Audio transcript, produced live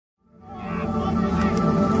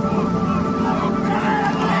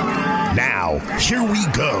Here we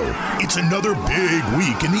go. It's another big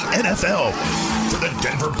week in the NFL for the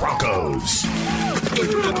Denver Broncos.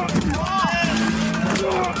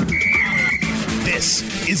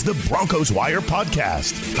 This is the Broncos Wire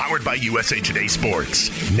podcast, powered by USA Today Sports.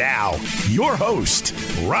 Now, your host,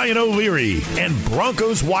 Ryan O'Leary, and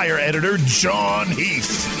Broncos Wire editor, John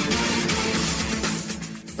Heath.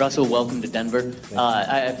 Russell, welcome to Denver.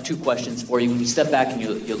 I have two questions for you. When you step back and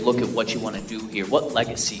you look at what you want to do here, what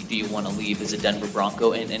legacy do you want to leave as a Denver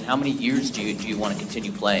Bronco, and how many years do you want to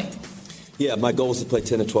continue playing? Yeah, my goal is to play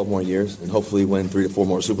 10 to 12 more years and hopefully win 3 to 4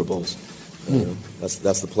 more Super Bowls.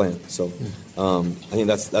 That's the plan. So I think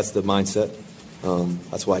that's the mindset.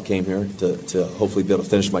 That's why I came here, to hopefully be able to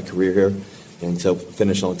finish my career here and to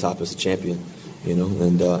finish on top as a champion,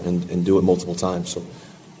 and do it multiple times. So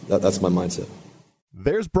that's my mindset.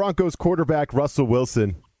 There's Broncos quarterback Russell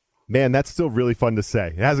Wilson. Man, that's still really fun to say.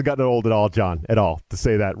 It hasn't gotten old at all, John, at all, to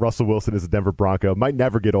say that Russell Wilson is a Denver Bronco. Might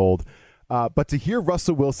never get old. But to hear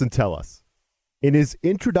Russell Wilson tell us in his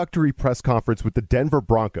introductory press conference with the Denver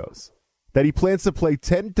Broncos that he plans to play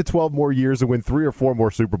 10 to 12 more years and win 3 or 4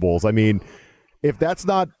 more Super Bowls. I mean, if that's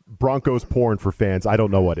not Broncos porn for fans, I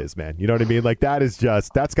don't know what is, man. You know what I mean? Like, that's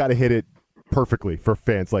got to hit it perfectly for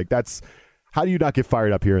fans. Like, how do you not get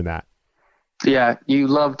fired up hearing that? Yeah, you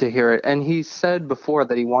love to hear it. And he said before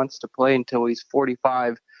that he wants to play until he's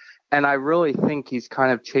 45. And I really think he's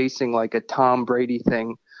kind of chasing like a Tom Brady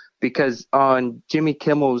thing, because on Jimmy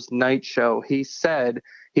Kimmel's night show, he said,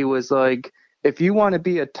 he was like, if you want to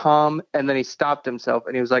be a Tom, and then he stopped himself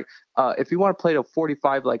and he was like, if you want to play to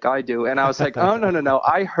 45 like I do. And I was like, oh, no.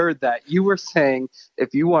 I heard that. You were saying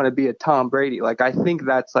if you want to be a Tom Brady. Like, I think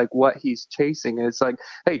that's like what he's chasing. And it's like,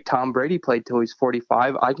 hey, Tom Brady played till he's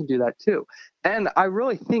 45. I can do that too. And I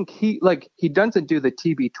really think he doesn't do the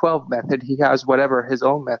TB12 method. He has whatever his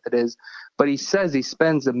own method is. But he says he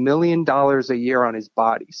spends $1 million a year on his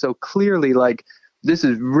body. So clearly, like, this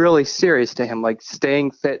is really serious to him, like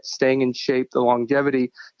staying fit, staying in shape, the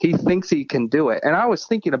longevity. He thinks he can do it. And I was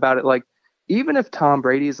thinking about it, like, even if Tom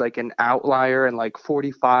Brady is like an outlier and like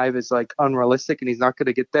 45 is like unrealistic and he's not going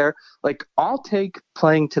to get there, like, I'll take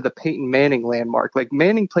playing to the Peyton Manning landmark. Like,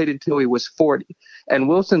 Manning played until he was 40 and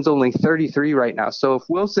Wilson's only 33 right now. So if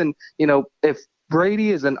Wilson, if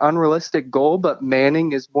Brady is an unrealistic goal, but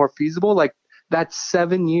Manning is more feasible, like, that's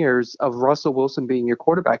 7 years of Russell Wilson being your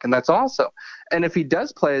quarterback, and that's awesome. And if he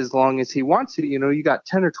does play as long as he wants to, you got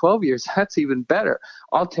 10 or 12 years, that's even better.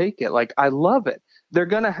 I'll take it. Like, I love it. They're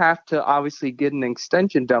going to have to obviously get an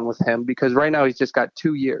extension done with him, because right now he's just got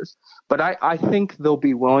 2 years. But I think they'll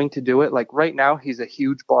be willing to do it. Like, right now he's a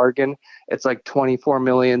huge bargain. It's like $24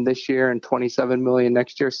 million this year and $27 million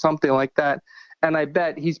next year, something like that. And I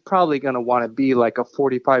bet he's probably going to want to be like a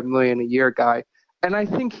 $45 million a year guy. And I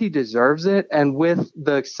think he deserves it. And with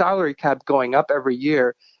the salary cap going up every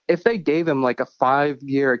year, if they gave him like a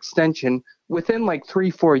 5-year extension within like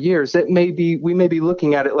 3-4 years, we may be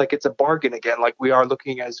looking at it like it's a bargain again, like we are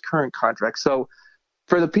looking at his current contract. So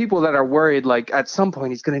for the people that are worried, like at some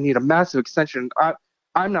point he's going to need a massive extension,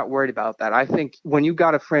 I'm not worried about that. I think when you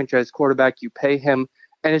got a franchise quarterback, you pay him,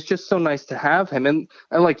 and it's just so nice to have him. And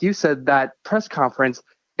like you said, that press conference,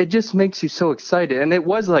 it just makes you so excited. And it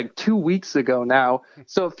was like 2 weeks ago now.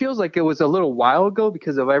 So it feels like it was a little while ago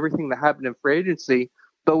because of everything that happened in free agency,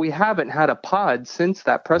 but we haven't had a pod since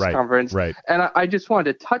that press conference. Right. And I just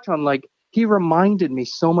wanted to touch on, like, he reminded me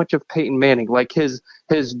so much of Peyton Manning, like his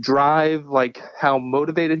drive, like how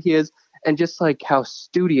motivated he is, and just like how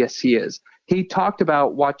studious he is. He talked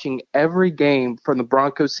about watching every game from the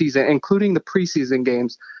Broncos season, including the preseason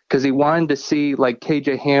games, because he wanted to see like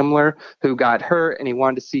KJ Hamler, who got hurt, and he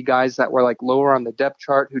wanted to see guys that were like lower on the depth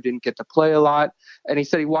chart who didn't get to play a lot. And he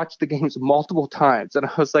said he watched the games multiple times. And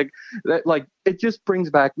I was like, it just brings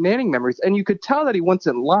back Manning memories. And you could tell that he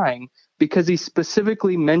wasn't lying, because he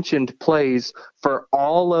specifically mentioned plays for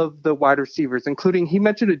all of the wide receivers, including, he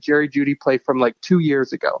mentioned a Jerry Jeudy play from like 2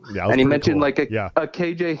 years ago. Yeah, and he mentioned like a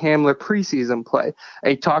KJ Hamler preseason play.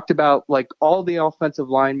 And he talked about like all the offensive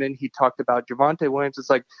linemen. He talked about Javonte Williams. It's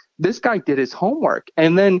like, this guy did his homework.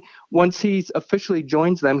 And then once he officially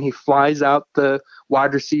joins them, he flies out the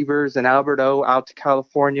wide receivers and Alberto out to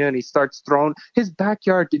California, and he starts throwing his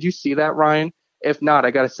backyard. Did you see that, Ryan? If not,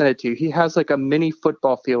 I got to send it to you. He has like a mini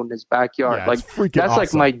football field in his backyard. Yeah, like, that's awesome.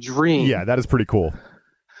 Like my dream. Yeah, that is pretty cool.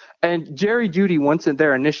 And Jerry Jeudy wasn't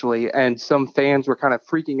there initially, and some fans were kind of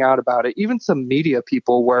freaking out about it. Even some media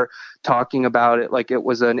people were talking about it like it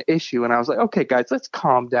was an issue. And I was like, okay, guys, let's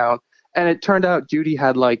calm down. And it turned out Jeudy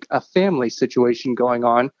had like a family situation going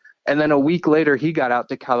on. And then a week later, he got out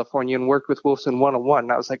to California and worked with Wilson one-on-one.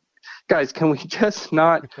 And I was like, guys, can we just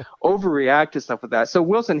not overreact to stuff with that? So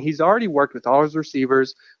Wilson, he's already worked with all his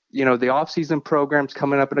receivers. The offseason program's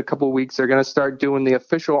coming up in a couple of weeks. They're going to start doing the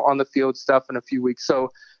official on-the-field stuff in a few weeks.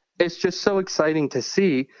 So it's just so exciting to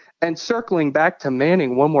see. And circling back to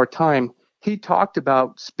Manning one more time, he talked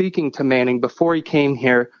about speaking to Manning before he came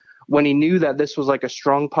here. When he knew that this was like a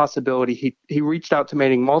strong possibility, he reached out to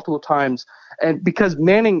Manning multiple times. And because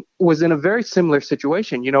Manning was in a very similar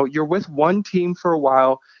situation, you're with one team for a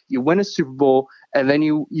while, you win a Super Bowl, and then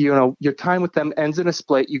your time with them ends in a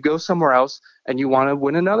split. You go somewhere else and you want to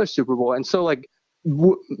win another Super Bowl. And so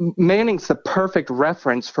Manning's the perfect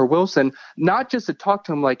reference for Wilson, not just to talk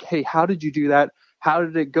to him like, hey, how did you do that? How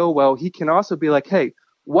did it go well? He can also be like, hey,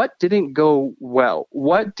 what didn't go well?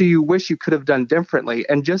 What do you wish you could have done differently?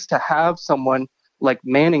 And just to have someone like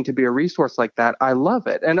Manning to be a resource like that, I love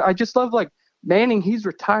it. And I just love Manning, he's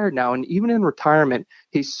retired now. And even in retirement,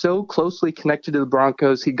 he's so closely connected to the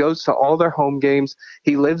Broncos. He goes to all their home games.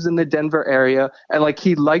 He lives in the Denver area. And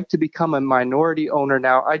he'd like to become a minority owner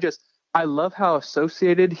now. I love how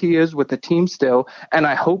associated he is with the team still. And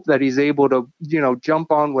I hope that he's able to,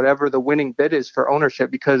 jump on whatever the winning bid is for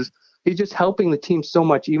ownership, because he's just helping the team so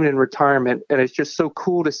much, even in retirement. And it's just so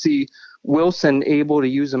cool to see Wilson able to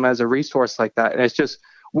use him as a resource like that. And it's just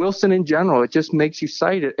Wilson in general. It just makes you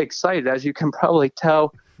excited, as you can probably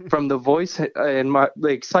tell from the voice and the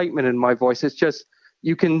excitement in my voice. It's just,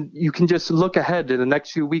 you can just look ahead to the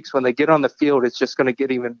next few weeks. When they get on the field, it's just going to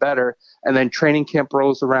get even better. And then training camp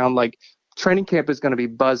rolls around. Training camp is going to be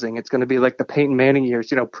buzzing. It's going to be like the Peyton Manning years.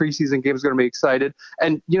 Preseason game is going to be excited.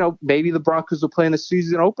 And, maybe the Broncos will play in the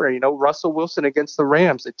season opener. Russell Wilson against the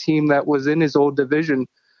Rams, a team that was in his old division.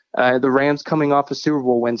 The Rams coming off a Super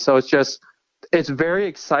Bowl win. So it's very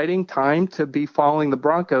exciting time to be following the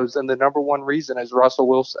Broncos. And the number one reason is Russell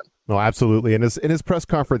Wilson. No, absolutely. And his press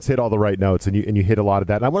conference hit all the right notes, and you hit a lot of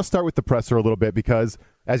that. And I want to start with the presser a little bit because,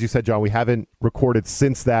 as you said, John, we haven't recorded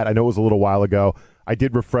since that. I know it was a little while ago. I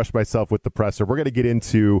did refresh myself with the presser. We're going to get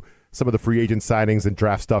into some of the free agent signings and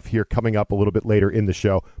draft stuff here coming up a little bit later in the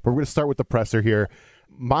show. But we're going to start with the presser here.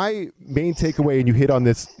 My main takeaway, and you hit on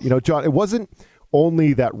this, John, it wasn't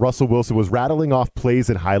only that Russell Wilson was rattling off plays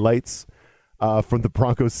and highlights from the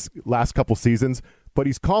Broncos last couple seasons, but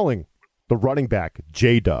he's calling the running back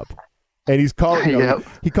J-Dub. And he's calling,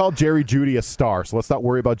 he called Jerry Jeudy a star. So let's not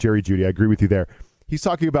worry about Jerry Jeudy. I agree with you there. He's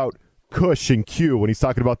talking about Cush and Q when he's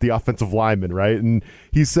talking about the offensive lineman, right? And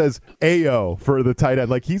he says Ayo for the tight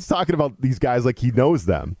end. He's talking about these guys like he knows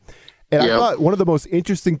them. And I thought one of the most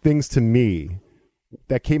interesting things to me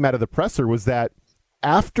that came out of the presser was that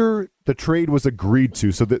after the trade was agreed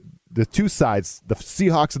to, so that the two sides, the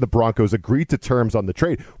Seahawks and the Broncos, agreed to terms on the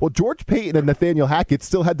trade. Well, George Paton and Nathaniel Hackett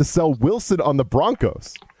still had to sell Wilson on the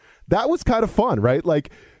Broncos. That was kind of fun, right?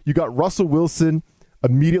 You got Russell Wilson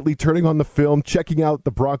immediately turning on the film, checking out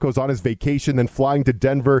the Broncos on his vacation, then flying to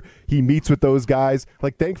Denver. He meets with those guys.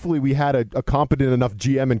 Thankfully, we had a competent enough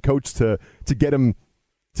GM and coach to get him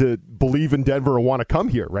to believe in Denver and want to come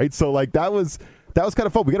here, right? So, that was kind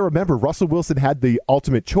of fun. We got to remember, Russell Wilson had the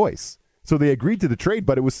ultimate choice. So they agreed to the trade,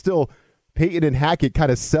 but it was still Peyton and Hackett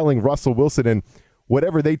kind of selling Russell Wilson, and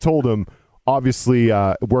whatever they told him obviously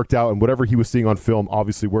worked out, and whatever he was seeing on film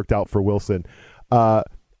obviously worked out for Wilson.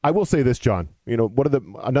 I will say this, John.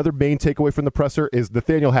 Another main takeaway from the presser is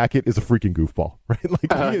Nathaniel Hackett is a freaking goofball,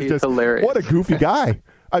 right? He is just hilarious. What a goofy guy.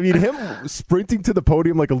 I mean, him sprinting to the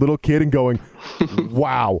podium like a little kid and going,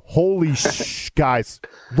 "Wow, holy guys,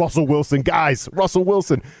 Russell Wilson, guys, Russell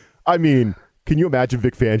Wilson." I mean, can you imagine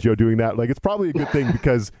Vic Fangio doing that? It's probably a good thing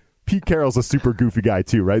because Pete Carroll's a super goofy guy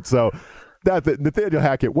too, right? So Nathaniel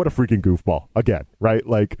Hackett, what a freaking goofball again, right?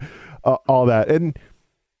 All that. And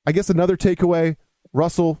I guess another takeaway,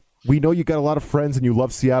 Russell, we know you got a lot of friends and you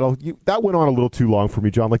love Seattle. That went on a little too long for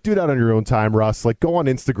me, John. Do that on your own time, Russ. Go on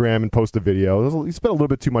Instagram and post a video. You spent a little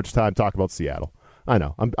bit too much time talking about Seattle. I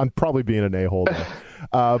know. I'm probably being an a-hole there.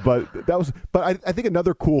 But I think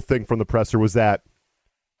another cool thing from the presser was that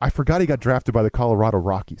I forgot he got drafted by the Colorado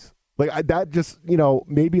Rockies. That just,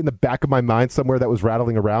 maybe in the back of my mind somewhere that was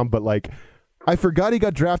rattling around, but I forgot he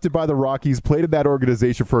got drafted by the Rockies, played in that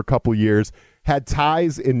organization for a couple years, had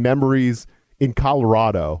ties and memories in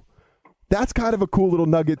Colorado. That's kind of a cool little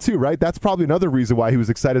nugget too, right? That's probably another reason why he was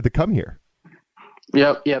excited to come here.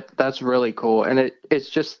 Yep. That's really cool. And it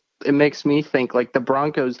makes me think the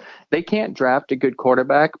Broncos, they can't draft a good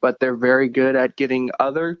quarterback, but they're very good at getting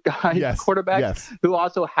other guys quarterbacks who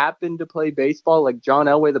also happen to play baseball. Like John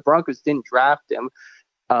Elway, the Broncos didn't draft him.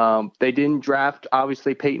 They didn't draft,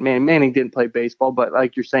 obviously, Peyton Manning. Manning didn't play baseball, but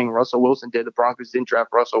like you're saying, Russell Wilson did. The Broncos didn't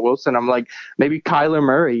draft Russell Wilson. I'm like, maybe Kyler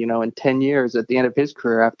Murray, in 10 years at the end of his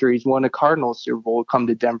career after he's won a Cardinals Super Bowl, will come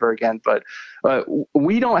to Denver again. But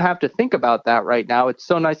we don't have to think about that right now. It's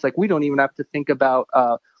so nice. Like, we don't even have to think about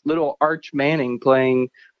little Arch Manning playing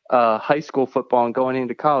high school football and going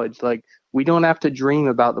into college. Like, we don't have to dream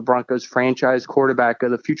about the Broncos franchise quarterback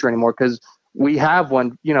of the future anymore, because we have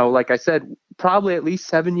one, like I said, probably at least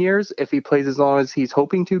 7 years if he plays as long as he's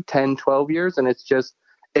hoping to, 10, 12 years. And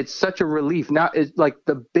it's such a relief. Now, it's like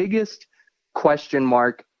the biggest question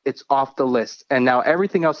mark, it's off the list. And now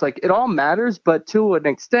everything else, like, it all matters, but to an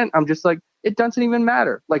extent, I'm just like, it doesn't even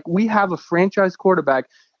matter. Like, we have a franchise quarterback.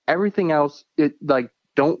 Everything else,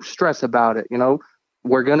 don't stress about it.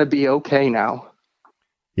 We're going to be okay now.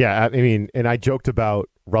 Yeah, I mean, and I joked about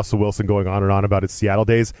Russell Wilson going on and on about his Seattle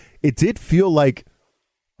days. It did feel like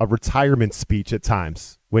a retirement speech at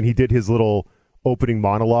times when he did his little opening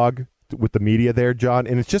monologue with the media there, John.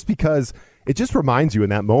 And it's just because it just reminds you in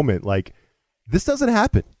that moment, like, this doesn't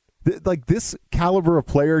happen. Like, this caliber of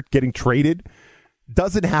player getting traded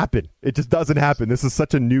doesn't happen. It just doesn't happen. This is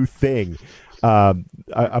such a new thing.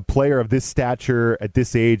 A player of this stature at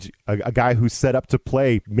this age, a guy who's set up to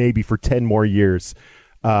play maybe for 10 more years.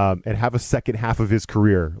 And have a second half of his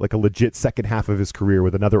career, like a legit second half of his career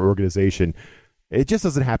with another organization. It just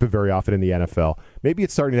doesn't happen very often in the NFL. Maybe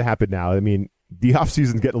it's starting to happen now. I mean, the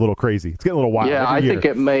offseason's getting a little crazy. It's getting a little wild. Yeah, I think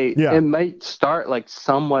it might start like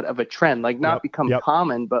somewhat of a trend, like not become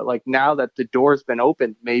common, but like now that the door's been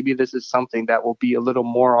opened, maybe this is something that will be a little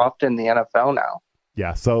more often in the NFL now.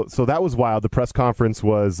 Yeah, so that was wild. The press conference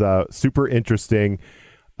was super interesting.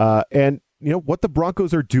 And what the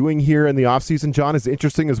Broncos are doing here in the offseason, John, is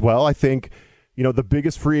interesting as well. I think, the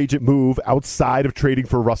biggest free agent move outside of trading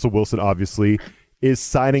for Russell Wilson, obviously, is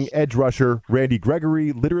signing edge rusher Randy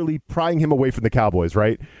Gregory, literally prying him away from the Cowboys,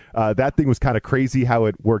 right? That thing was kind of crazy how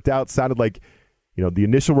it worked out. Sounded like, the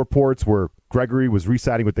initial reports were Gregory was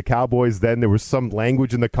re-signing with the Cowboys. Then there was some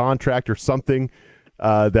language in the contract or something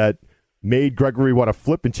that made Gregory want to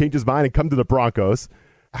flip and change his mind and come to the Broncos.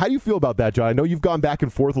 How do you feel about that, John? I know you've gone back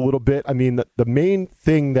and forth a little bit. I mean, the main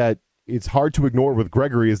thing that it's hard to ignore with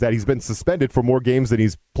Gregory is that he's been suspended for more games than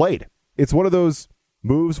he's played. It's one of those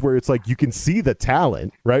moves where it's like you can see the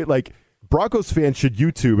talent, right? Like, Broncos fans should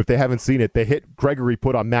YouTube, if they haven't seen it, the hit Gregory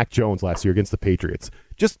put on Mac Jones last year against the Patriots.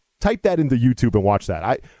 Just type that into YouTube and watch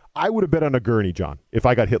that. I would have bet on a gurney, John, if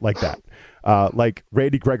I got hit like that. Like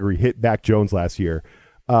Randy Gregory hit Mac Jones last year.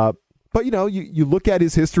 But, you look at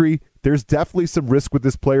his history, there's definitely some risk with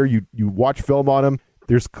this player. You watch film on him,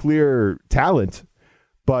 there's clear talent,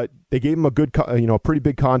 but they gave him a good, a pretty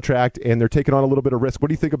big contract, and they're taking on a little bit of risk. What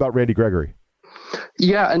do you think about Randy Gregory?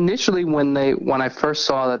 Yeah, initially when I first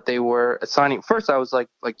saw that they were assigning, first I was like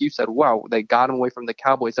you said, wow, they got him away from the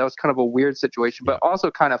Cowboys. That was kind of a weird situation, but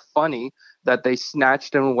also kind of funny that they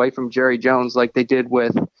snatched him away from Jerry Jones like they did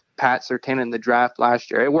with Pat Surtain in the draft last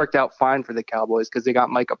year. It worked out fine for the Cowboys because they got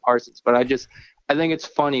Micah Parsons, but I think it's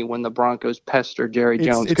funny when the Broncos pester Jerry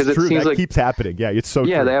Jones because it seems like keeps happening. Yeah, it's so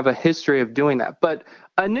true. They have a history of doing that. But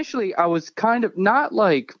initially, I was kind of not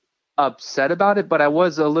like upset about it, but I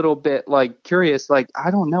was a little bit like curious. Like,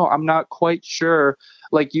 I don't know, I'm not quite sure.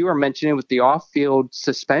 Like you were mentioning with the off-field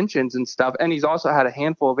suspensions and stuff, and he's also had a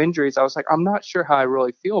handful of injuries. I was like, I'm not sure how I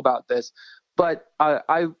really feel about this. But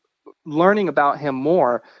I learning about him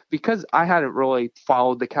more because I hadn't really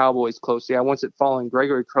followed the Cowboys closely. I wasn't following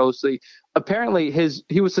Gregory closely. Apparently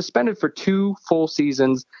he was suspended for 2 full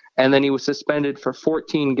seasons, and then he was suspended for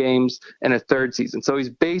 14 games in a third season. So he's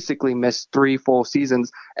basically missed 3 full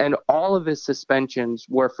seasons, and all of his suspensions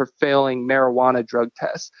were for failing marijuana drug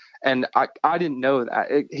tests. And I didn't know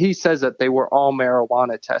that. He says that they were all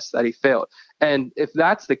marijuana tests that he failed. And if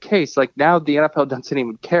that's the case, like now the NFL doesn't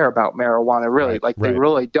even care about marijuana, really. They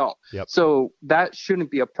really don't. Yep. So that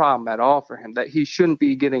shouldn't be a problem at all for him, that he shouldn't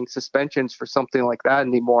be getting suspensions for something like that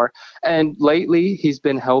anymore. And lately he's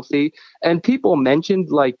been healthy. And people mentioned,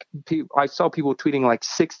 I saw people tweeting like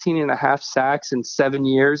 16.5 sacks in 7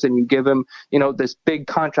 years, and you give him, this big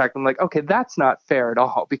contract. I'm like, okay, that's not fair at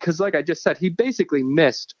all. Because like I just said, he basically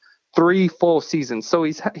missed 3 full seasons. So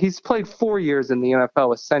he's played 4 years in the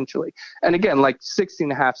NFL essentially. And again, like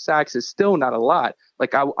 16.5 sacks is still not a lot.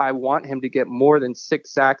 Like I want him to get more than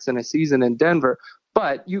 6 sacks in a season in Denver.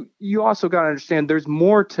 But you also got to understand there's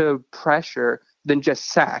more to pressure than just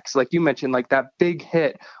sacks. Like you mentioned, like that big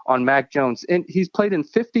hit on Mac Jones. And he's played in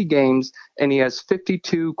 50 games and he has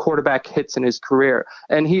 52 quarterback hits in his career.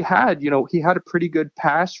 And he had a pretty good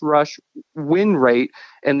pass rush win rate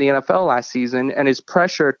in the NFL last season, and his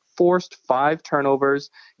pressure forced 5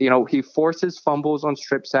 turnovers. He forces fumbles on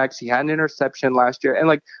strip sacks. He had an interception last year. And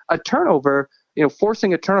like a turnover,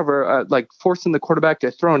 forcing a turnover, like forcing the quarterback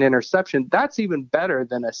to throw an interception, that's even better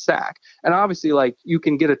than a sack. And obviously, like, you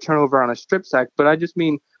can get a turnover on a strip sack, but I just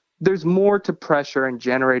mean there's more to pressure and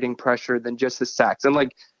generating pressure than just the sacks. And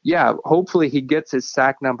like, yeah, hopefully he gets his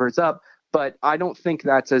sack numbers up, but I don't think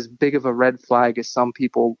that's as big of a red flag as some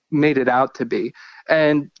people made it out to be.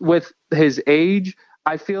 And with his age,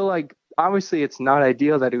 I feel like obviously it's not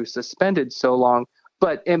ideal that he was suspended so long,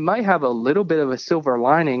 but it might have a little bit of a silver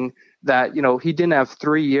lining that, he didn't have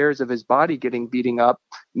 3 years of his body getting beating up.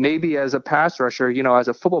 Maybe as a pass rusher, as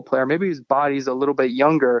a football player, maybe his body's a little bit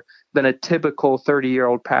younger than a typical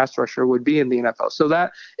 30-year-old pass rusher would be in the NFL. So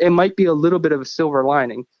that it might be a little bit of a silver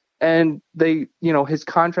lining. And his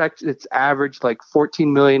contract, it's averaged like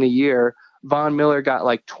 $14 million a year. Von Miller got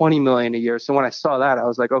like $20 million a year. So when I saw that, I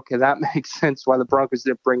was like, okay, that makes sense why the Broncos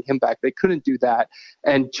didn't bring him back. They couldn't do that.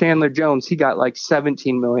 And Chandler Jones, he got like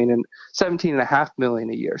 $17.5 million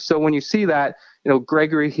a year. So when you see that,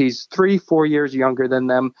 Gregory, he's 3-4 years younger than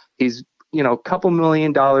them. He's, a couple $1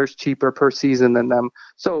 million cheaper per season than them.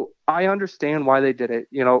 So I understand why they did it,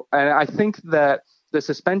 and I think that the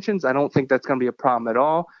suspensions, I don't think that's going to be a problem at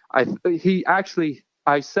all. I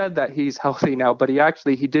said that he's healthy now, but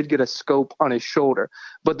he did get a scope on his shoulder.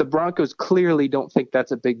 But the Broncos clearly don't think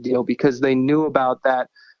that's a big deal because they knew about that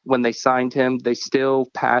when they signed him. They still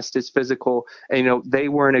passed his physical, and they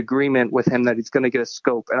were in agreement with him that he's going to get a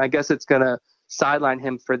scope. And I guess it's going to sideline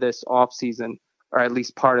him for this offseason, or at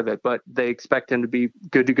least part of it, but they expect him to be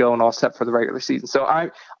good to go and all set for the regular season. So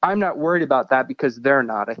I'm not worried about that because they're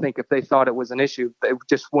not. I think if they thought it was an issue, they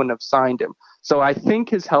just wouldn't have signed him. So I think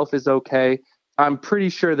his health is okay. I'm pretty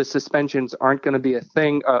sure the suspensions aren't going to be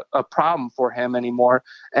a problem for him anymore.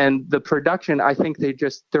 And the production, I think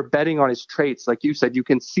they're betting on his traits. Like you said, you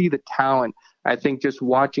can see the talent. I think just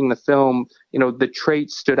watching the film, the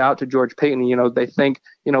traits stood out to George Paton. They think,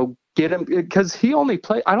 get him, because he only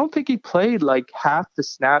played, I don't think he played like half the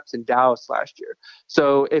snaps in Dallas last year.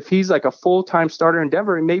 So if he's like a full-time starter in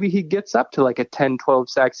Denver, maybe he gets up to like a 10-12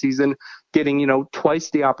 sack season, getting, twice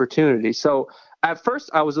the opportunity. So at first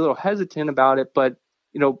I was a little hesitant about it, but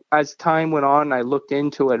as time went on, I looked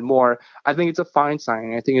into it more. I think it's a fine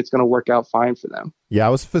signing. I think it's going to work out fine for them. Yeah, I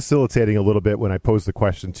was facilitating a little bit when I posed the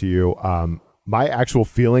question to you. My actual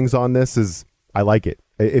feelings on this is I like it.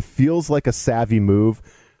 It feels like a savvy move.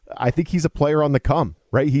 I think he's a player on the come,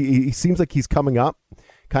 right? He seems like he's coming up,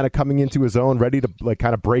 kind of coming into his own, ready to like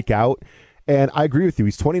kind of break out. And I agree with you.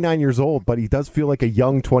 He's 29 years old, but he does feel like a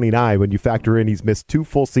young 29 when you factor in he's missed 2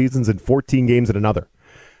 full seasons and 14 games in another.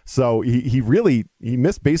 So he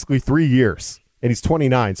missed basically 3 years, and he's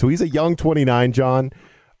 29. So he's a young 29, John.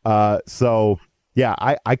 So yeah,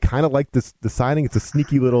 I kind of like the signing. It's a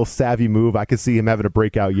sneaky little savvy move. I could see him having a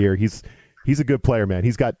breakout year. He's a good player, man.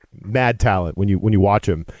 He's got mad talent when you watch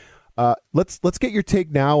him. Let's get your take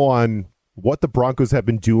now on what the Broncos have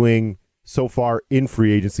been doing so far in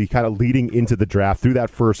free agency, kind of leading into the draft through that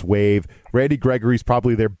first wave. Randy Gregory's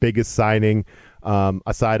probably their biggest signing,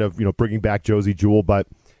 aside of bringing back Josie Jewell. But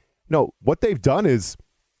no, what they've done is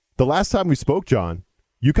the last time we spoke, John,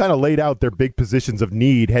 you kind of laid out their big positions of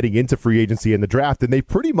need heading into free agency and the draft, and they've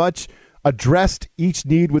pretty much addressed each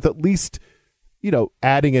need with at least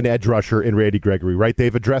adding an edge rusher in Randy Gregory, right?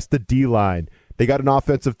 They've addressed the D-line. They got an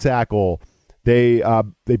offensive tackle. They've got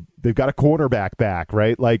a cornerback back,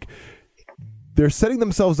 right? Like, they're setting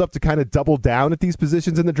themselves up to kind of double down at these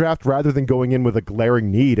positions in the draft rather than going in with a glaring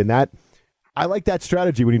need. And that, I like that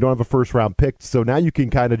strategy when you don't have a first-round pick. So now you can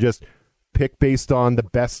kind of just pick based on the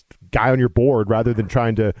best guy on your board rather than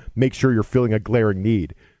trying to make sure you're filling a glaring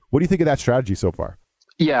need. What do you think of that strategy so far?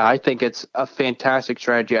 Yeah, I think it's a fantastic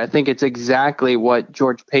strategy. I think it's exactly what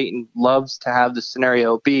George Paton loves to have the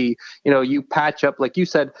scenario be. You patch up, like you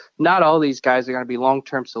said, not all these guys are going to be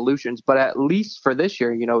long-term solutions, but at least for this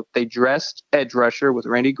year, they dressed edge rusher with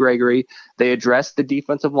Randy Gregory. They addressed the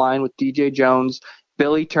defensive line with DJ Jones.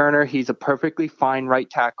 Billy Turner, he's a perfectly fine right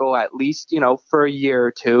tackle, at least, for a year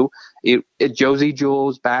or two. Josie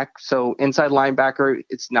Jewell's back, so inside linebacker,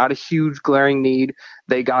 it's not a huge glaring need.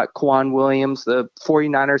 They got Quan Williams, the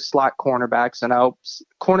 49ers slot cornerback, so now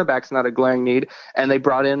cornerback's not a glaring need. And they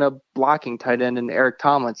brought in a blocking tight end in Eric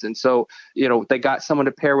Tomlinson. So, they got someone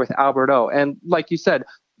to pair with Albert O. And like you said,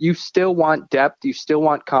 you still want depth. You still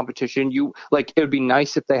want competition. It would be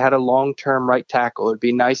nice if they had a long-term right tackle. It would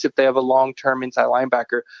be nice if they have a long-term inside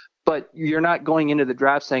linebacker. But you're not going into the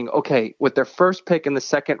draft saying, okay, with their first pick in the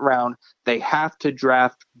second round, they have to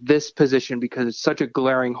draft this position because it's such a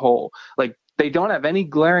glaring hole. Like, they don't have any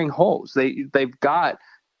glaring holes. They've got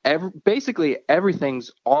basically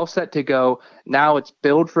everything's all set to go. Now it's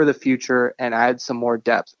build for the future and add some more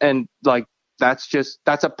depth. And like, that's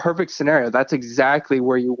a perfect scenario. That's exactly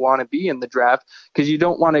where you want to be in the draft, because you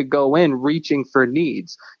don't want to go in reaching for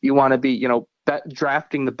needs. You want to be,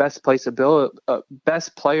 drafting the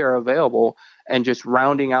best player available and just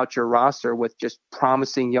rounding out your roster with just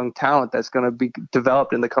promising young talent that's going to be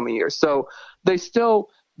developed in the coming years. So they still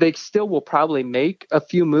will probably make a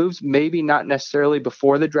few moves, maybe not necessarily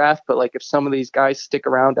before the draft, but like if some of these guys stick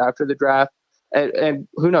around after the draft, and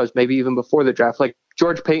who knows, maybe even before the draft. Like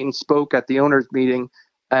George Paton spoke at the owners meeting,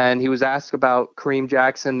 and he was asked about Kareem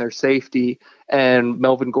Jackson, their safety, and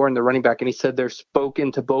Melvin Gordon, the running back, and he said they're spoken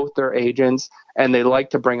to both their agents and they like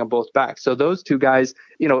to bring them both back. So those two guys,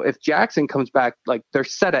 if Jackson comes back, like they're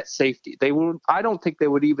set at safety. I don't think they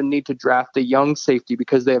would even need to draft a young safety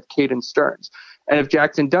because they have Caden Stearns. And if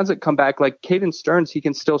Jackson doesn't come back, like Caden Stearns, he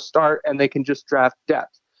can still start and they can just draft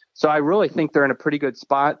depth. So I really think they're in a pretty good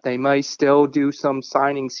spot. They might still do some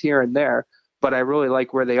signings here and there, but I really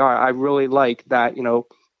like where they are. I really like that,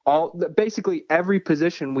 basically every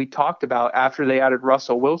position we talked about after they added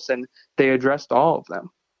Russell Wilson, they addressed all of them.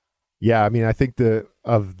 Yeah, I mean, I think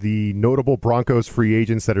of the notable Broncos free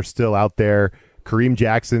agents that are still out there, Kareem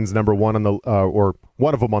Jackson's number one on the or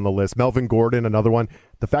one of them on the list. Melvin Gordon, another one.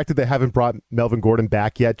 The fact that they haven't brought Melvin Gordon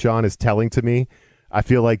back yet, John, is telling to me. I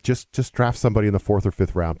feel like just draft somebody in the 4th or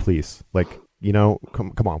 5th round, please. Like,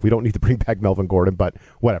 come on. We don't need to bring back Melvin Gordon, but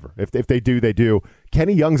whatever. If they do, they do.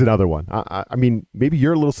 Kenny Young's another one. I mean, maybe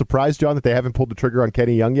you're a little surprised, John, that they haven't pulled the trigger on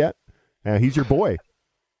Kenny Young yet. He's your boy.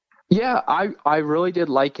 Yeah, I really did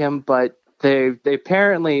like him, but they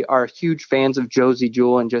apparently are huge fans of Josie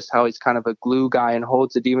Jewell and just how he's kind of a glue guy and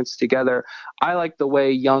holds the defense together. I like the way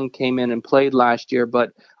Young came in and played last year,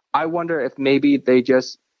 but I wonder if maybe they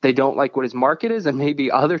don't like what his market is, and maybe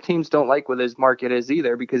other teams don't like what his market is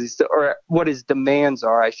either, because or what his demands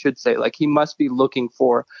are, I should say. Like, he must be looking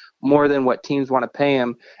for more than what teams want to pay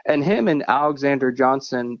him. And him and Alexander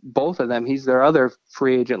Johnson, both of them, he's their other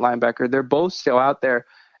free agent linebacker, they're both still out there.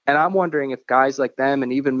 And I'm wondering if guys like them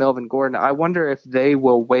and even Melvin Gordon, I wonder if they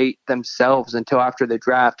will wait themselves until after the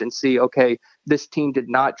draft and see, okay, this team did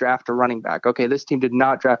not draft a running back. Okay, this team did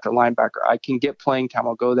not draft a linebacker. I can get playing time.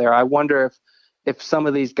 I'll go there. I wonder if some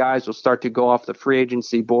of these guys will start to go off the free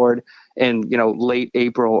agency board in, late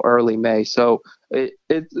April, early May. So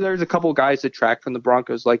there's a couple guys that track from the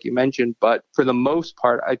Broncos, like you mentioned, but for the most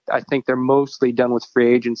part, I think they're mostly done with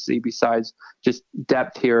free agency besides just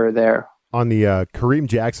depth here or there. On the Kareem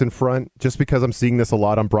Jackson front, just because I'm seeing this a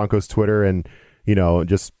lot on Broncos Twitter and,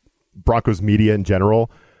 just Broncos media in general,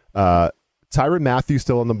 Tyrann Mathieu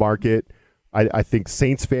still on the market. I think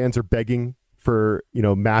Saints fans are begging for,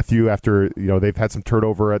 Mathieu after, they've had some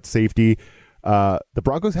turnover at safety. The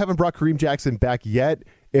Broncos haven't brought Kareem Jackson back yet.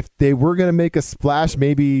 If they were going to make a splash,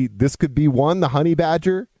 maybe this could be one, the Honey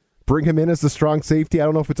Badger. Bring him in as the strong safety. I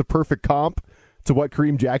don't know if it's a perfect comp to what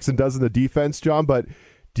Kareem Jackson does in the defense, John, but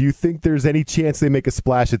do you think there's any chance they make a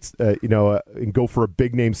splash and go for a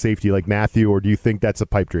big-name safety like Mathieu, or do you think that's a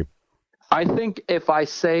pipe dream? I think if I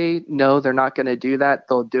say no, they're not going to do that,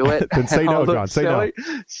 they'll do it. Then say no, John. Say no.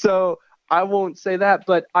 So I won't say that,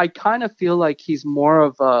 but I kind of feel like he's more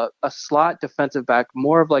of a slot defensive back,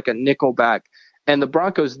 more of like a nickel back. And the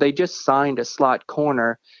Broncos, they just signed a slot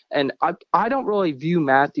corner. And I don't really view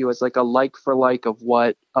Mathieu as like a like for like of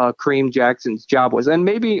what Kareem Jackson's job was. And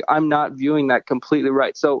maybe I'm not viewing that completely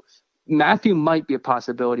right. So Mathieu might be a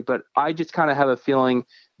possibility, but I just kind of have a feeling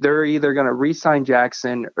they're either going to re-sign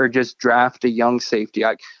Jackson or just draft a young safety.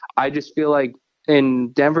 I just feel like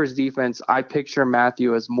in Denver's defense, I picture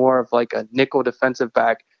Mathieu as more of like a nickel defensive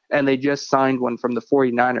back, and they just signed one from the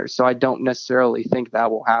 49ers. So I don't necessarily think that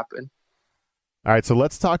will happen. All right, so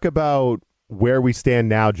let's talk about where we stand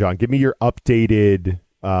now, John. Give me your updated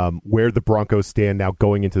where the Broncos stand now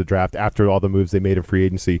going into the draft after all the moves they made in free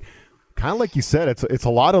agency. Kind of like you said, it's a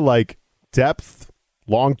lot of like depth,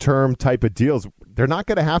 long-term type of deals. They're not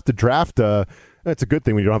going to have to draft it's a good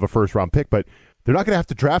thing when you don't have a first-round pick, but they're not going to have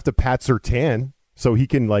to draft a Pat Surtain so he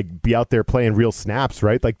can like be out there playing real snaps,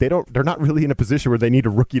 right? Like they're not really in a position where they need a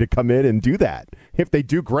rookie to come in and do that. If they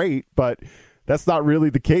do, great, but that's not really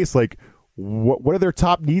the case. Like, what are their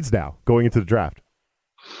top needs now going into the draft?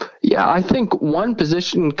 Yeah, I think one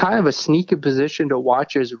position, kind of a sneaky position to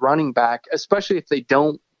watch is running back, especially if they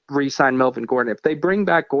don't re-sign Melvin Gordon. If they bring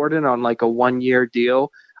back Gordon on like a 1-year deal,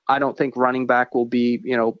 I don't think running back will be,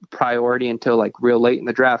 priority until like real late in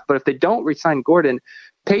the draft. But if they don't re-sign Gordon,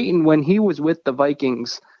 Peyton, when he was with the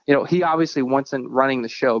Vikings, he obviously wasn't running the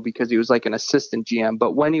show because he was like an assistant GM.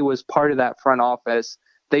 But when he was part of that front office,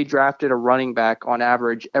 they drafted a running back on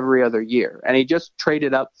average every other year. And he just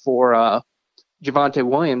traded up for Javonte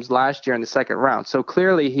Williams last year in the second round. So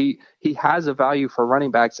clearly he has a value for running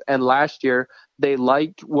backs. And last year they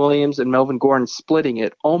liked Williams and Melvin Gordon splitting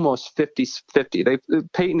it almost 50-50.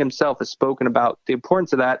 Peyton himself has spoken about the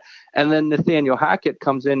importance of that. And then Nathaniel Hackett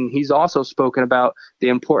comes in, and he's also spoken about the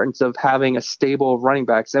importance of having a stable of running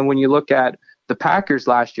backs. And when you look at the Packers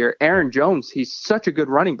last year, Aaron Jones, he's such a good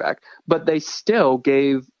running back, but they still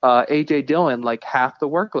gave A.J. Dillon like half the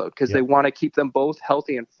workload because they want to keep them both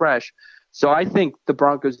healthy and fresh. So I think the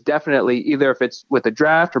Broncos definitely, either if it's with a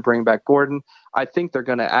draft or bring back Gordon, I think they're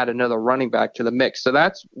going to add another running back to the mix. So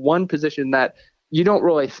that's one position that you don't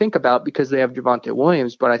really think about because they have Javonte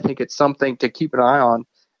Williams, but I think it's something to keep an eye on.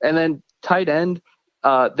 And then tight end,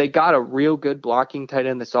 they got a real good blocking tight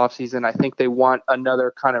end this offseason. I think they want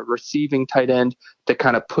another kind of receiving tight end to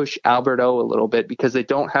kind of push Alberto a little bit because they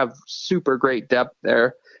don't have super great depth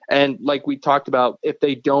there. And like we talked about, if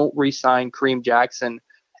they don't re-sign Kareem Jackson,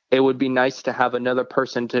 it would be nice to have another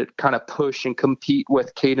person to kind of push and compete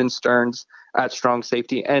with Caden Stearns at strong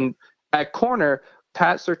safety. And at corner,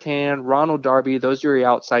 Pat Surtain, Ronald Darby, those are your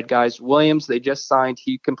outside guys. Williams, they just signed.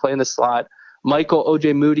 He can play in the slot. Michael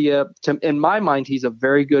Ojemudia, in my mind, he's a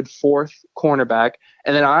very good fourth cornerback.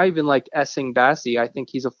 And then I even like Essing Bassey. I think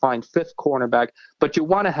he's a fine fifth cornerback. But you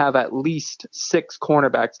want to have at least 6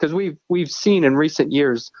 cornerbacks because we've seen in recent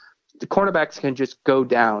years the cornerbacks can just go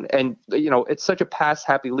down. And, it's such a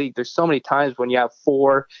pass-happy league. There's so many times when you have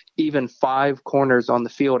 4, even 5 corners on the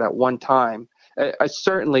field at one time.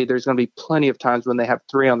 Certainly, there's going to be plenty of times when they have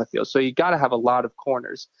 3 on the field. So you got to have a lot of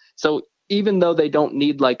corners. So even though they don't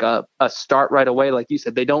need like a start right away, like you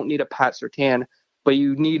said, they don't need a Pat Surtain, but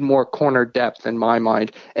you need more corner depth in my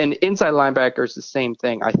mind. And inside linebackers, the same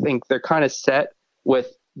thing. I think they're kind of set with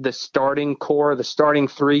the starting core. The starting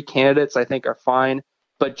 3 candidates, I think, are fine.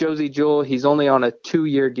 But Josie Jewell, he's only on a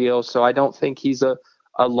 2-year deal, so I don't think he's a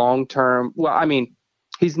long-term – well, I mean,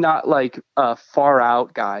 he's not like a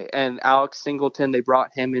far-out guy. And Alex Singleton, they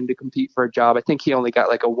brought him in to compete for a job. I think he only got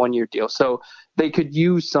like a 1-year deal. So they could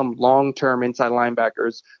use some long-term inside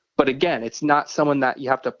linebackers. But again, it's not someone that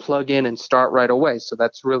you have to plug in and start right away. So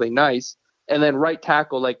that's really nice. And then right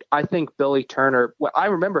tackle, like I think Billy Turner, I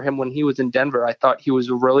remember him when he was in Denver. I thought he was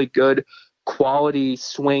a really good quality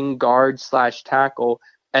swing guard / tackle.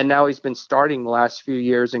 And now he's been starting the last few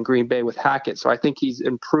years in Green Bay with Hackett. So I think he's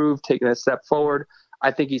improved, taken a step forward.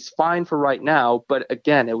 I think he's fine for right now. But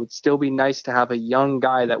again, it would still be nice to have a young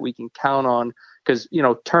guy that we can count on because,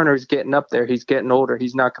 Turner's getting up there. He's getting older.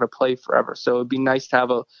 He's not going to play forever. So it'd be nice to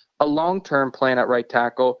have a long-term plan at right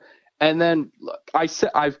tackle. And then look,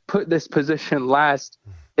 I've put this position last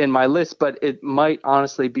in my list, but it might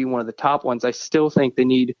honestly be one of the top ones. I still think they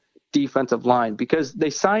need defensive line because they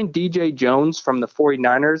signed DJ Jones from the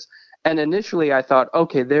 49ers. And initially I thought,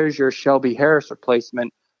 okay, there's your Shelby Harris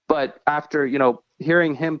replacement. But after,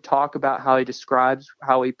 hearing him talk about how he describes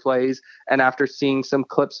how he plays and after seeing some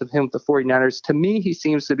clips of him with the 49ers, to me, he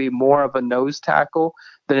seems to be more of a nose tackle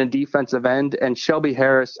than a defensive end. And Shelby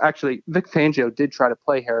Harris, actually, Vic Fangio did try to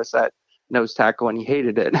play Harris at nose tackle and he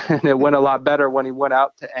hated it. And it went a lot better when he went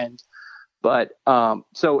out to end. But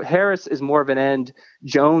so Harris is more of an end.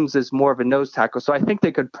 Jones is more of a nose tackle. So I think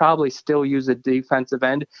they could probably still use a defensive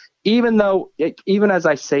end, even as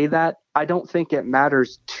I say that, I don't think it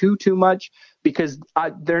matters too much because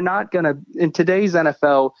they're not going to – in today's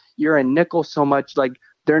NFL, you're in nickel so much. Like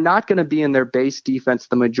they're not going to be in their base defense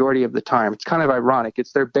the majority of the time. It's kind of ironic.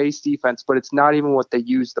 It's their base defense, but it's not even what they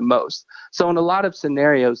use the most. So in a lot of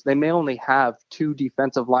scenarios, they may only have 2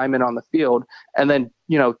 defensive linemen on the field, and then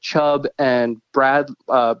Chubb and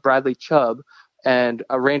Bradley Chubb and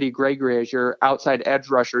Randy Gregory as your outside edge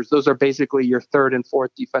rushers. Those are basically your 3rd and 4th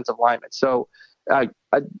defensive linemen. So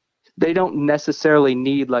they don't necessarily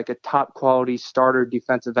need like a top quality starter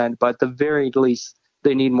defensive end, but at the very least,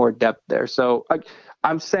 they need more depth there. So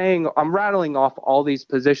I'm rattling off all these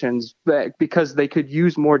positions because they could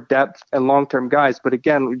use more depth and long-term guys. But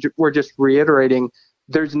again, we're just reiterating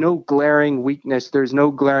there's no glaring weakness. There's no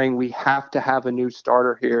glaring we have to have a new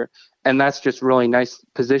starter here. And that's just really nice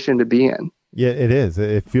position to be in. Yeah, it is.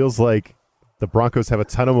 It feels like the Broncos have a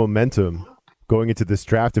ton of momentum going into this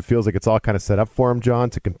draft. It feels like it's all kind of set up for them, John,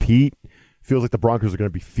 to compete. It feels like the Broncos are going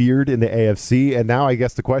to be feared in the AFC. And now I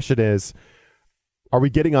guess the question is, are we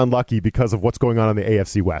getting unlucky because of what's going on in the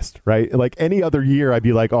AFC West, right? Like any other year, I'd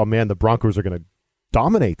be like, oh, man, the Broncos are going to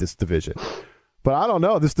dominate this division. But I don't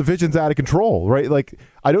know. This division's out of control, right? Like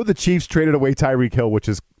I know the Chiefs traded away Tyreek Hill, which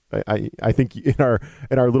is I think in our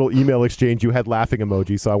little email exchange, you had laughing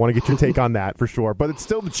emoji. So I want to get your take on that for sure. But it's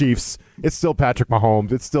still the Chiefs. It's still Patrick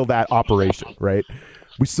Mahomes. It's still that operation, right?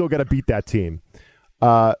 We still got to beat that team.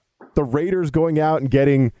 The Raiders going out and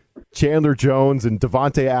getting Chandler Jones and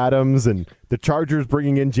Devontae Adams, and the Chargers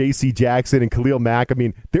bringing in J.C. Jackson and Khalil Mack. I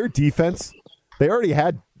mean, their defense, they already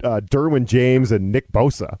had Derwin James and Nick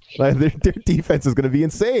Bosa. Their defense is going to be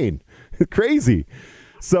insane. Crazy.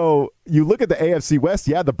 So you look at the AFC West,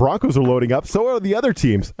 yeah, the Broncos are loading up. So are the other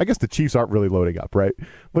teams. I guess the Chiefs aren't really loading up, right?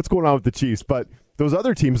 What's going on with the Chiefs? But those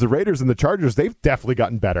other teams, the Raiders and the Chargers, they've definitely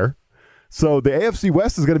gotten better. So the AFC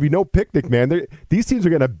West is going to be no picnic, man. These teams are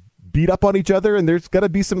going to beat up on each other, and there's got to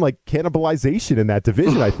be some like cannibalization in that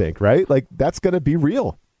division, I think, right? Like that's going to be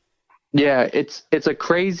real. Yeah, it's a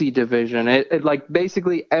crazy division. It like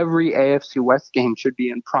basically every AFC West game should be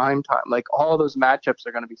in prime time. Like all those matchups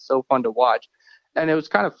are going to be so fun to watch. And it was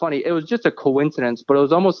kind of funny. It was just a coincidence, but it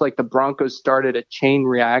was almost like the Broncos started a chain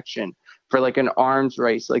reaction for like an arms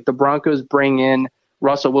race. Like the Broncos bring in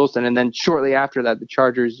Russell Wilson, and then shortly after that, the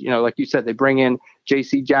Chargers, like you said, they bring in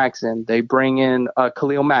J.C. Jackson, they bring in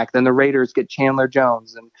Khalil Mack, then the Raiders get Chandler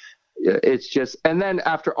Jones, and it's just, and then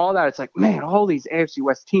after all that, it's like, man, all these AFC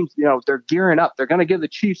West teams, they're gearing up, they're going to give the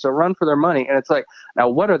Chiefs a run for their money, and it's like, now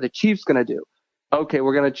what are the Chiefs going to do? Okay,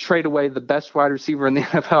 we're going to trade away the best wide receiver in the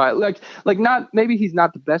NFL. Like not, maybe he's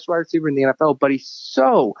not the best wide receiver in the NFL, but he's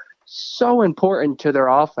so important to their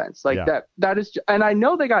offense. Like that is, and I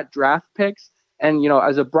know they got draft picks. And,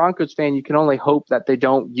 as a Broncos fan, you can only hope that they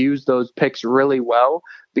don't use those picks really well,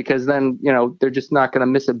 because then, they're just not going to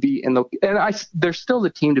miss a beat. They're still the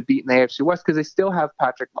team to beat in the AFC West because they still have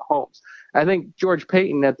Patrick Mahomes. I think George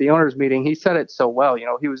Payton at the owners meeting, he said it so well.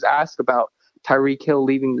 He was asked about Tyreek Hill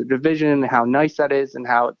leaving the division and how nice that is and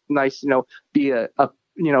how nice, be a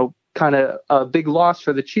kind of a big loss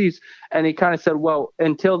for the Chiefs. And he kind of said, well,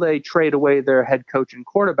 until they trade away their head coach and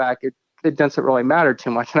quarterback, it doesn't really matter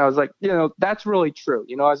too much. And I was like, that's really true.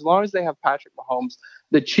 As long as they have Patrick Mahomes,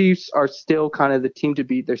 the Chiefs are still kind of the team to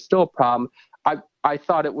beat. They're still a problem. I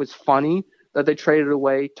thought it was funny that they traded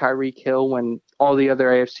away Tyreek Hill when all the other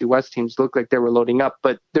AFC West teams looked like they were loading up,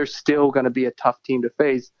 but they're still going to be a tough team to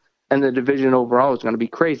face. And the division overall is going to be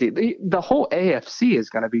crazy. The whole AFC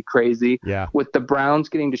is going to be crazy with the Browns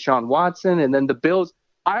getting Deshaun Watson, and then the Bills.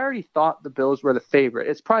 I already thought the Bills were the favorite.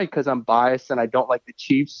 It's probably because I'm biased and I don't like the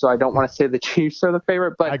Chiefs, so I don't want to say the Chiefs are the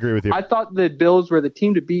favorite. But I agree with you. I thought the Bills were the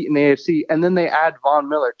team to beat in the AFC, and then they add Von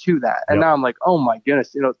Miller to that. And now I'm like, oh my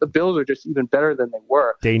goodness, the Bills are just even better than they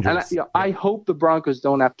were. Dangerous. And I hope the Broncos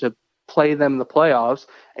don't have to play them in the playoffs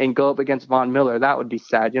and go up against Von Miller. That would be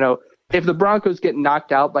sad. If the Broncos get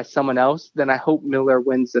knocked out by someone else, then I hope Miller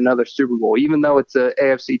wins another Super Bowl, even though it's a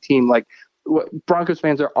AFC team. Like, Broncos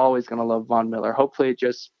fans are always going to love Von Miller. Hopefully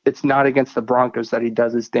it's not against the Broncos that he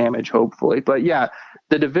does his damage, hopefully. But yeah,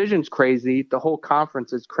 the division's crazy. The whole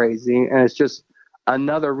conference is crazy. And it's just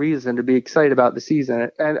another reason to be excited about the season.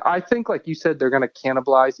 And I think, like you said, they're going to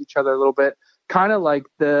cannibalize each other a little bit, kind of like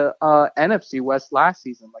the NFC West last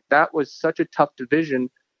season. Like that was such a tough division.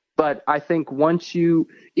 But I think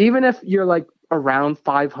even if you're like around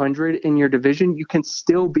 500 in your division, you can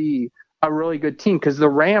still be a really good team, because the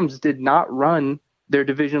Rams did not run their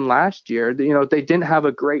division last year. They didn't have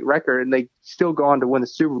a great record, and they still go on to win the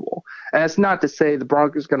Super Bowl. And it's not to say the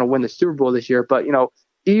Broncos are going to win the Super Bowl this year, but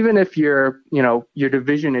even if your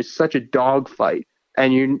division is such a dogfight,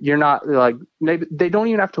 and you're not like, maybe they don't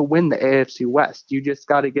even have to win the AFC West. You just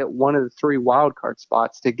got to get one of the 3 wild card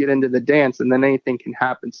spots to get into the dance, and then anything can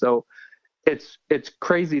happen. So it's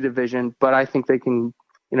crazy division, but I think they can.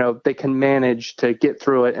 They can manage to get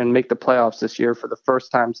through it and make the playoffs this year for the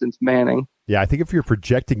first time since Manning. Yeah, I think if you're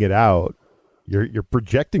projecting it out, you're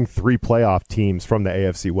projecting 3 playoff teams from the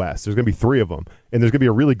AFC West. There's going to be 3 of them, and there's going to be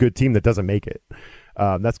a really good team that doesn't make it.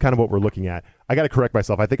 That's kind of what we're looking at. I got to correct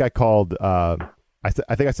myself. I think I called I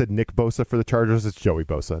think I said Nick Bosa for the Chargers. It's Joey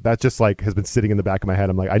Bosa. That just has been sitting in the back of my head.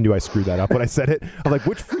 I'm like, I knew I screwed that up when I said it. I'm like,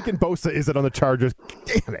 which freaking Bosa is it on the Chargers?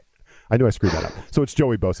 Damn it. I knew I screwed that up. So it's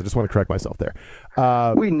Joey Bosa. Just want to correct myself there.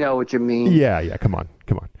 We know what you mean. Yeah. Come on.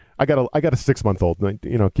 I got a 6-month-old.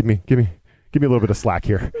 Give me a little bit of slack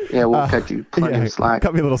here. Yeah, we'll cut you plenty of slack.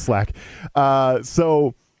 Cut me a little slack.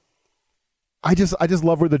 So I just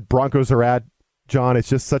love where the Broncos are at, John. It's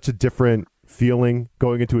just such a different feeling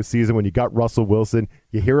going into a season when you got Russell Wilson.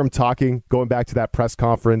 You hear him talking, going back to that press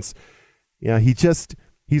conference.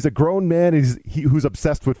 He's a grown man who's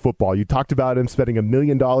obsessed with football. You talked about him spending $1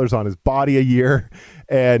 million on his body a year.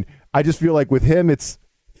 And I just feel like with him, it's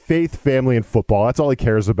faith, family, and football. That's all he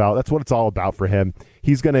cares about. That's what it's all about for him.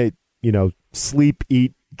 He's going to, sleep,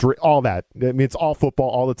 eat, drink, all that. I mean, it's all football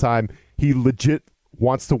all the time. He legit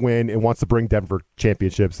wants to win and wants to bring Denver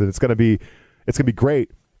championships. And it's going to be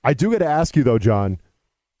great. I do got to ask you though, John,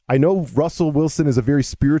 I know Russell Wilson is a very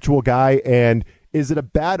spiritual guy, and Is it a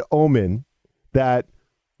bad omen that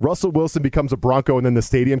Russell Wilson becomes a Bronco and then the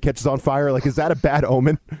stadium catches on fire? Like, is that a bad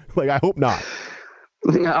omen? Like, I hope not.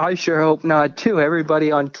 I sure hope not, too.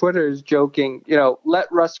 Everybody on Twitter is joking,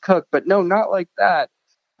 let Russ cook. But no, not like that.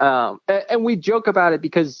 And we joke about it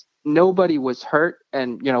because nobody was hurt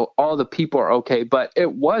and, all the people are okay. But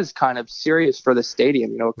it was kind of serious for the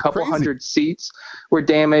stadium. A couple hundred seats were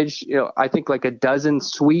damaged. I think like a dozen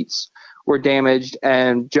suites were damaged.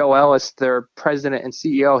 And Joe Ellis, their president and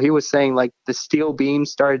CEO, he was saying like the steel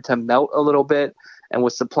beams started to melt a little bit. And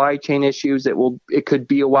with supply chain issues, it could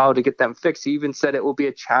be a while to get them fixed. He even said it will be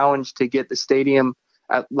a challenge to get the stadium,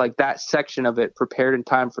 like that section of it, prepared in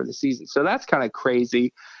time for the season. So that's kind of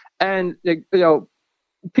crazy. And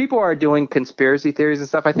people are doing conspiracy theories and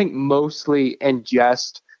stuff. I think mostly in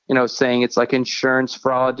jest, saying it's like insurance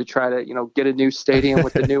fraud to try to get a new stadium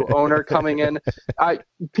with the new owner coming in.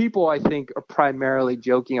 People I think are primarily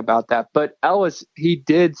joking about that. But Ellis, he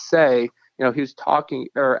did say, he was talking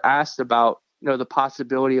or asked about the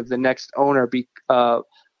possibility of the next owner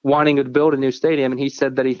wanting to build a new stadium. And he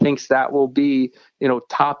said that he thinks that will be,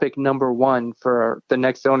 topic number one for the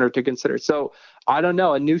next owner to consider. So I don't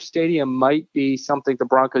know. A new stadium might be something the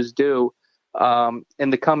Broncos do in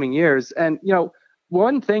the coming years. And,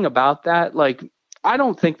 one thing about that, like, I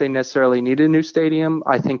don't think they necessarily need a new stadium.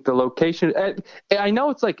 I think the location, I know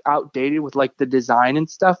it's like outdated with like the design and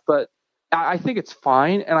stuff, but I think it's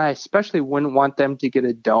fine. And I especially wouldn't want them to get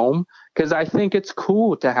a dome because I think it's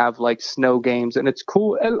cool to have like snow games, and it's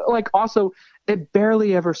cool. And like also it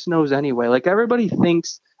barely ever snows anyway. Like everybody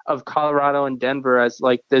thinks of Colorado and Denver as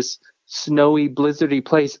like this snowy, blizzardy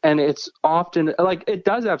place. And it's often like it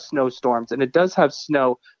does have snowstorms and it does have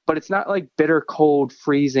snow, but it's not like bitter cold,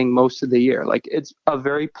 freezing most of the year. Like it's a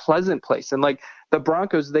very pleasant place. And like the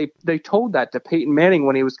Broncos, they told that to Peyton Manning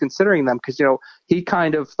when he was considering them because, he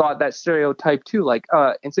kind of thought that stereotype too, like,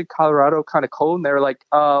 isn't Colorado kind of cold? And they were like,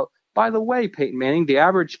 by the way, Peyton Manning, the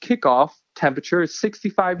average kickoff temperature is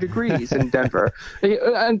 65 degrees in Denver.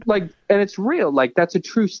 And it's real. Like that's a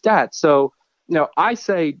true stat. So, I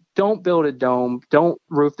say don't build a dome, don't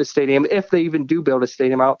roof the stadium. If they even do build a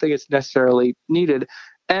stadium, I don't think it's necessarily needed.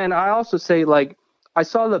 And I also say, like, I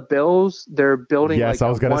saw the Bills, they're building I was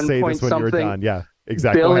going to say this when you were done. Yeah,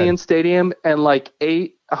 exactly. Billion stadium, and like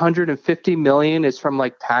 $850 million is from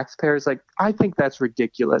like taxpayers. Like, I think that's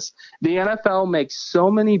ridiculous. The NFL makes so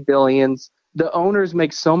many billions. The owners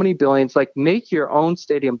make so many billions. Like, make your own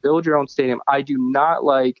stadium, build your own stadium. I do not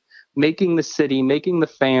like making the city, making the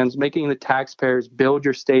fans, making the taxpayers build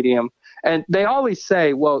your stadium. And they always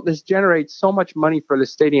say, well, this generates so much money for the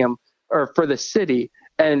stadium or for the city.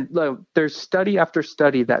 And there's study after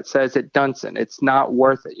study that says it doesn't. It's not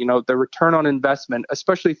worth it. The return on investment,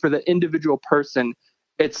 especially for the individual person,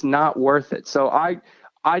 it's not worth it. So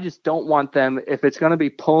I just don't want them, if it's going to be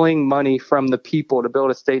pulling money from the people to build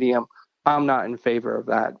a stadium, I'm not in favor of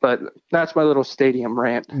that. But that's my little stadium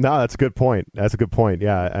rant. No, that's a good point. That's a good point.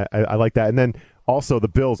 Yeah, I like that. And then also the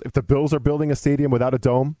Bills. If the Bills are building a stadium without a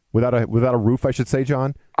dome, without a roof, I should say,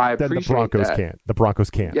 John, then the Broncos can't. The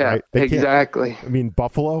Broncos can't. Yeah, right? exactly. Can't. I mean,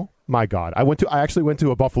 Buffalo. My God, I actually went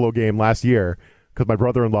to a Buffalo game last year because my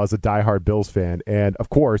brother-in-law is a diehard Bills fan, and of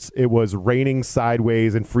course it was raining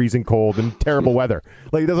sideways and freezing cold and terrible weather.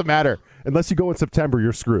 Like, it doesn't matter unless you go in September,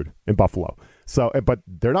 you're screwed in Buffalo. So, but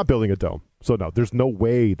they're not building a dome. So no, there's no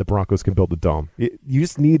way the Broncos can build a dome. You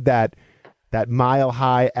just need that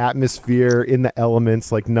mile-high atmosphere in the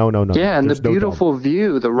elements. Like, no. Yeah, and the beautiful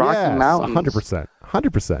view, the Rocky Mountains.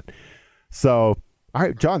 100%. So, all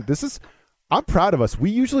right, John, I'm proud of us.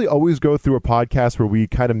 We usually always go through a podcast where we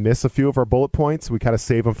kind of miss a few of our bullet points. We kind of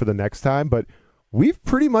save them for the next time, but we've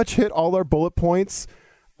pretty much hit all our bullet points.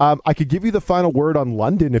 I could give you the final word on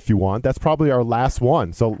London if you want. That's probably our last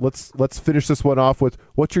one. So let's finish this one off with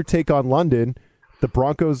what's your take on London? The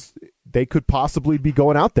Broncos, they could possibly be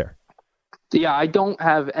going out there. Yeah, I don't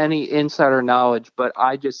have any insider knowledge, but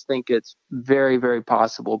I just think it's very, very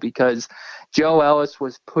possible because Joe Ellis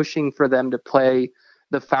was pushing for them to play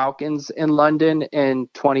the Falcons in London in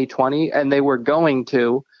 2020, and they were going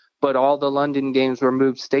to, but all the London games were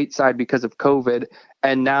moved stateside because of COVID.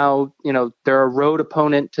 And now, they're a road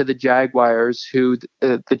opponent to the Jaguars, who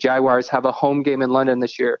the Jaguars have a home game in London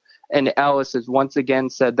this year. And Ellis has once again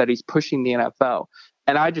said that he's pushing the NFL.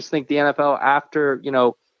 And I just think the NFL, after,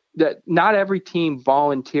 that not every team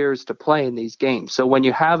volunteers to play in these games. So when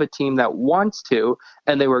you have a team that wants to,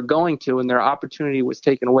 and they were going to, and their opportunity was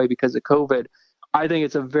taken away because of COVID, I think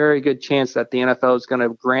it's a very good chance that the NFL is going to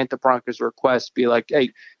grant the Broncos' request, be like,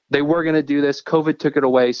 hey, they were going to do this. COVID took it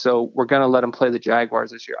away, so we're going to let them play the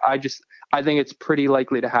Jaguars this year. I think it's pretty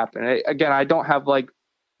likely to happen. Again, I don't have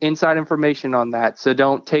inside information on that, so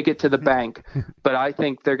don't take it to the bank. But I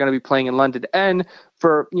think they're going to be playing in London. And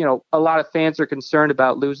for, a lot of fans are concerned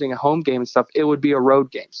about losing a home game and stuff. It would be a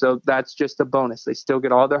road game. So that's just a bonus. They still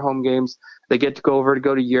get all their home games. They get to go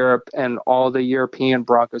to Europe, and all the European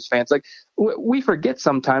Broncos fans. Like, we forget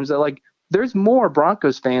sometimes that, like, there's more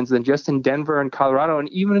Broncos fans than just in Denver and Colorado, and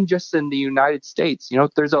even just in the United States.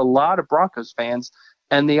 There's a lot of Broncos fans,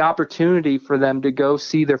 and the opportunity for them to go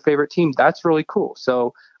see their favorite team, that's really cool.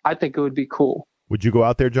 So I think it would be cool. Would you go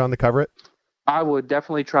out there, John, to cover it? I would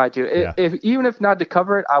definitely try to. Even if not to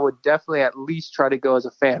cover it, I would definitely at least try to go as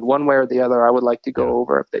a fan. One way or the other, I would like to go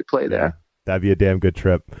over if they play there. That'd be a damn good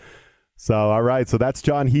trip. So, all right. So that's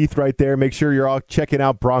John Heath right there. Make sure you're all checking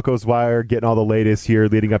out Broncos Wire, getting all the latest here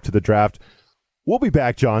leading up to the draft. We'll be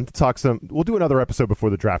back, John, to talk some. We'll do another episode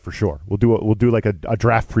before the draft for sure. We'll do like a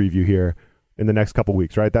draft preview here in the next couple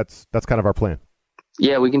weeks, right? That's kind of our plan.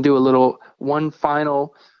 Yeah, we can do a little one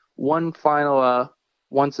final once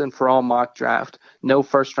and for all mock draft. No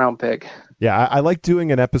first round pick. Yeah, I like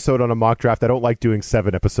doing an episode on a mock draft. I don't like doing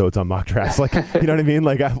 7 episodes on mock drafts. Like, you know what I mean?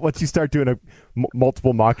 Like, once you start doing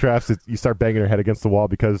multiple mock drafts, you start banging your head against the wall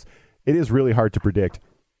because it is really hard to predict,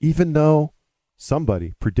 even though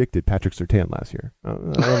somebody predicted Patrick Surtain last year. I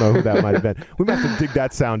don't know who that might have been. We might have to dig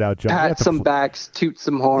that sound out, John. Pat some backs, toot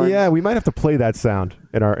some horns. Yeah, we might have to play that sound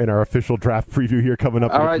in our official draft preview here coming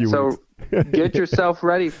up in a few weeks. All right, so get yourself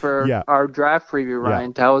ready for our draft preview, Ryan.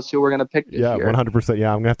 Yeah. Tell us who we're going to pick this year. 100%.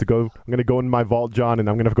 Yeah, I'm going to go in my vault, John, and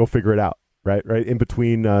I'm going to go figure it out. Right, in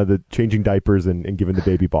between the changing diapers and giving the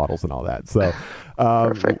baby bottles and all that. So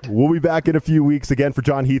perfect. We'll be back in a few weeks. Again, for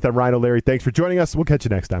John Heath, I'm Ryan O'Leary. Thanks for joining us. We'll catch you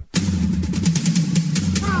next time.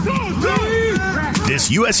 This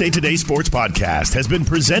USA Today Sports Podcast has been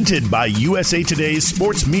presented by USA Today's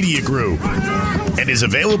Sports Media Group and is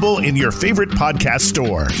available in your favorite podcast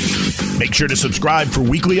store. Make sure to subscribe for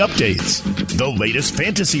weekly updates, the latest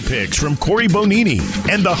fantasy picks from Corey Bonini,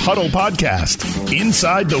 and the Huddle Podcast,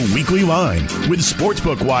 Inside the Weekly Line, with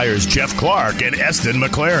Sportsbook Wire's Jeff Clark and Eston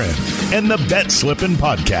McLaren, and the Bet Slippin'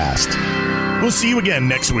 Podcast. We'll see you again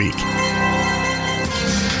next week.